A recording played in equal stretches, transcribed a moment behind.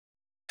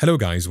Hello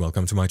guys,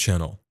 welcome to my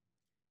channel.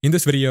 In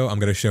this video, I'm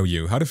going to show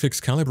you how to fix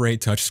Calibrate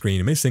Touch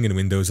Screen missing in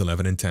Windows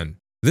 11 and 10.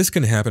 This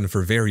can happen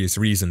for various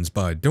reasons,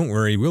 but don't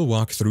worry, we'll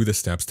walk through the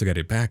steps to get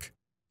it back.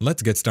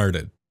 Let's get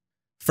started.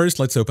 First,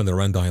 let's open the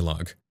Run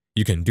dialog.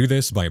 You can do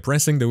this by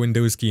pressing the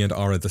Windows key and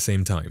R at the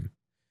same time.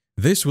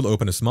 This will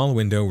open a small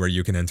window where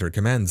you can enter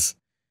commands.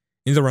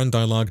 In the Run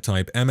dialog,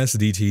 type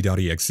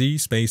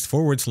msdt.exe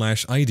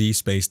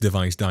 /ID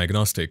device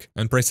diagnostic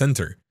and press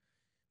Enter.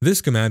 This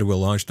command will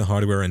launch the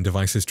Hardware and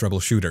Devices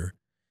Troubleshooter.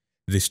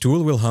 This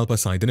tool will help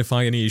us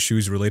identify any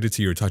issues related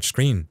to your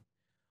touchscreen.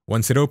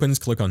 Once it opens,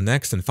 click on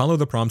Next and follow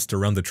the prompts to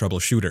run the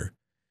troubleshooter.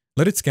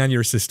 Let it scan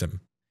your system.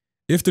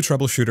 If the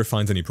troubleshooter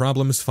finds any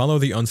problems, follow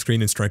the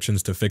on-screen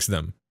instructions to fix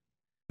them.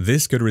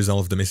 This could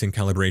resolve the missing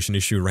calibration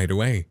issue right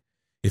away.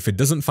 If it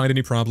doesn't find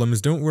any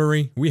problems, don't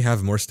worry, we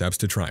have more steps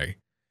to try.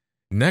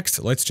 Next,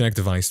 let's check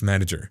Device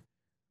Manager.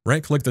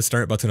 Right-click the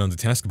Start button on the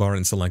taskbar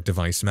and select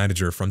Device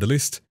Manager from the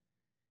list.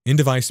 In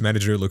Device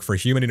Manager, look for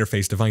Human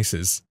Interface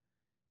Devices.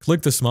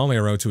 Click the small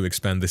arrow to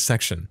expand this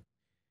section.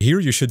 Here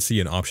you should see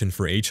an option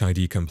for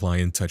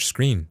HID-compliant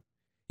touchscreen.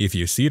 If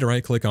you see it,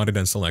 right-click on it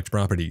and select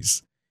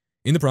Properties.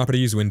 In the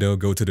Properties window,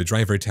 go to the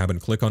Driver tab and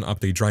click on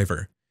Update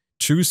Driver.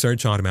 Choose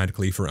Search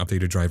automatically for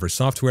updated driver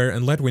software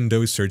and let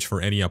Windows search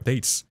for any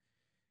updates.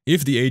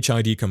 If the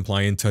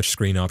HID-compliant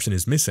touchscreen option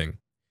is missing,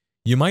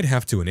 you might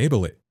have to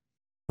enable it.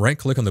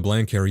 Right-click on the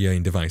blank area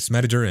in Device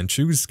Manager and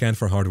choose Scan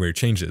for hardware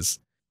changes.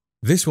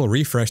 This will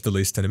refresh the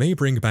list and may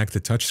bring back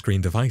the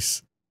touchscreen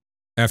device.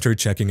 After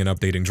checking and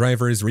updating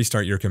drivers,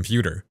 restart your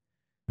computer.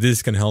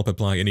 This can help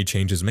apply any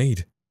changes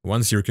made.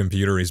 Once your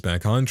computer is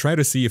back on, try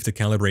to see if the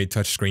Calibrate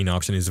Touchscreen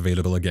option is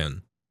available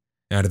again.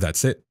 And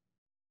that's it.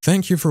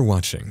 Thank you for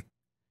watching.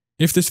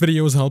 If this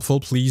video was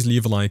helpful, please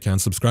leave a like and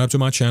subscribe to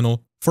my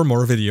channel for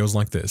more videos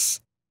like this.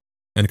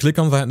 And click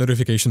on that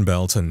notification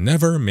bell to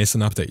never miss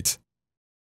an update.